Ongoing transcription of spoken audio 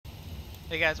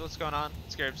Hey guys, what's going on?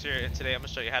 Scarabs here, and today I'm going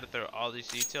to show you how to throw all these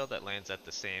detail that lands at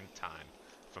the same time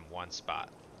from one spot.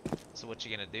 So what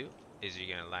you're going to do is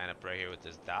you're going to line up right here with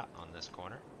this dot on this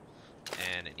corner.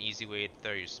 And an easy way to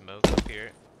throw your smoke up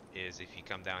here is if you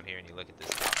come down here and you look at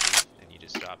this top leaf and you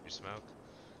just drop your smoke.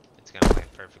 It's going to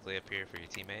land perfectly up here for your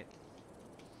teammate.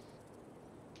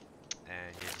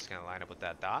 And you're just going to line up with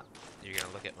that dot. You're going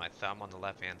to look at my thumb on the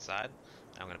left hand side.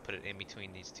 I'm going to put it in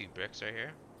between these two bricks right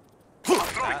here.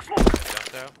 Like that, jump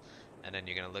throw, and then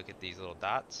you're gonna look at these little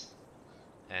dots,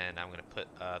 and I'm gonna put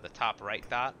the top right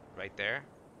dot right there,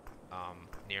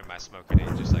 near my smoke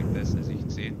grenade, just like this, as you can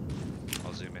see.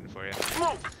 I'll zoom in for you.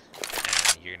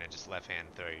 And you're gonna just left hand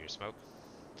throw your smoke,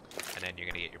 and then you're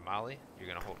gonna get your molly. You're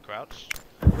gonna hold crouch.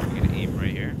 You're gonna aim right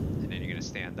here, and then you're gonna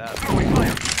stand up, throw, and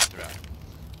then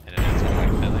that's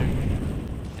gonna get feather,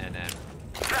 and then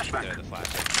throw the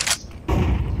flash like this,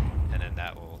 and then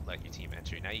that will let your team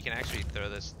enter. Now you can actually throw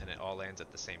this and it all lands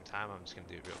at the same time. I'm just gonna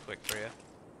do it real quick for you.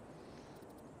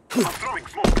 I'm throwing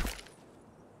smoke.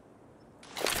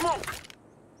 Smoke.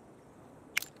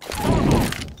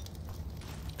 Molotov.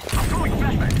 I'm throwing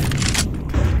flashbang.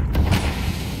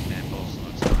 And both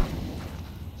smokes on.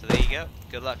 So there you go.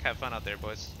 Good luck. Have fun out there,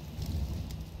 boys.